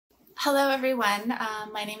Hello everyone,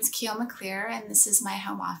 my name is Kyo Maclear and this is my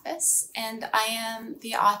home office, and I am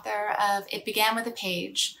the author of It Began with a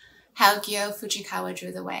Page, How Kyo Fujikawa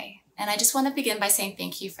Drew the Way. And I just want to begin by saying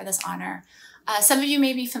thank you for this honor. Some of you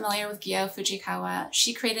may be familiar with Kyo Fujikawa.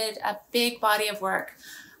 She created a big body of work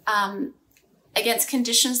against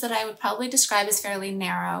conditions that I would probably describe as fairly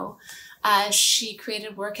narrow. She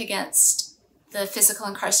created work against the physical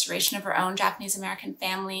incarceration of her own Japanese American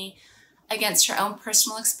family, against her own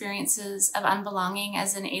personal experiences of unbelonging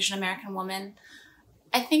as an Asian American woman.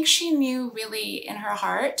 I think she knew really in her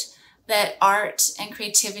heart that art and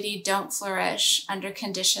creativity don't flourish under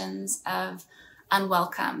conditions of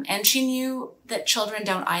unwelcome. And she knew that children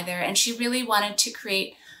don't either. And she really wanted to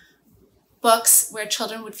create books where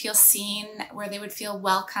children would feel seen, where they would feel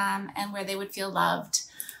welcome, and where they would feel loved.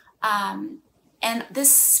 And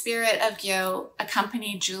this spirit of Kyo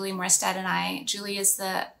accompanied Julie Morstead and I. Julie is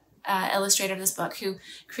the illustrator of this book, who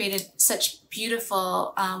created such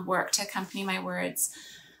beautiful work to accompany my words.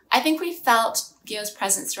 I think we felt Kyo's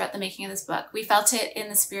presence throughout the making of this book. We felt it in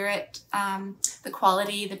the spirit, the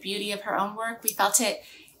quality, the beauty of her own work. We felt it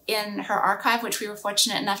in her archive, which we were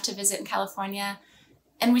fortunate enough to visit in California.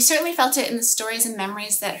 And we certainly felt it in the stories and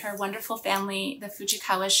memories that her wonderful family, the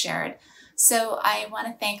Fujikawas, shared. So I want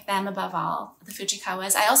to thank them above all, the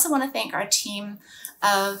Fujikawas. I also want to thank our team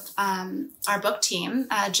of our book team,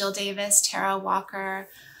 Jill Davis, Tara Walker,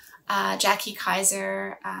 Jackie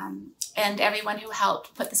Kaiser, and everyone who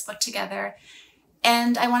helped put this book together.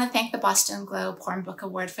 And I want to thank the Boston Globe Porn Book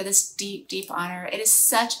Award for this deep, deep honor. It is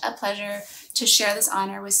such a pleasure to share this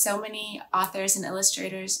honor with so many authors and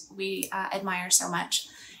illustrators we admire so much.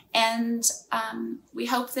 And we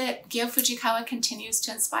hope that Kyo Fujikawa continues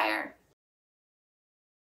to inspire.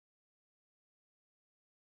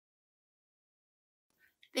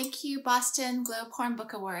 Thank you, Boston Globe Porn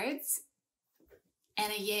Book Awards.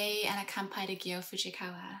 And a yay and a kanpai to Kyo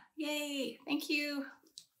Fujikawa. Yay! Thank you.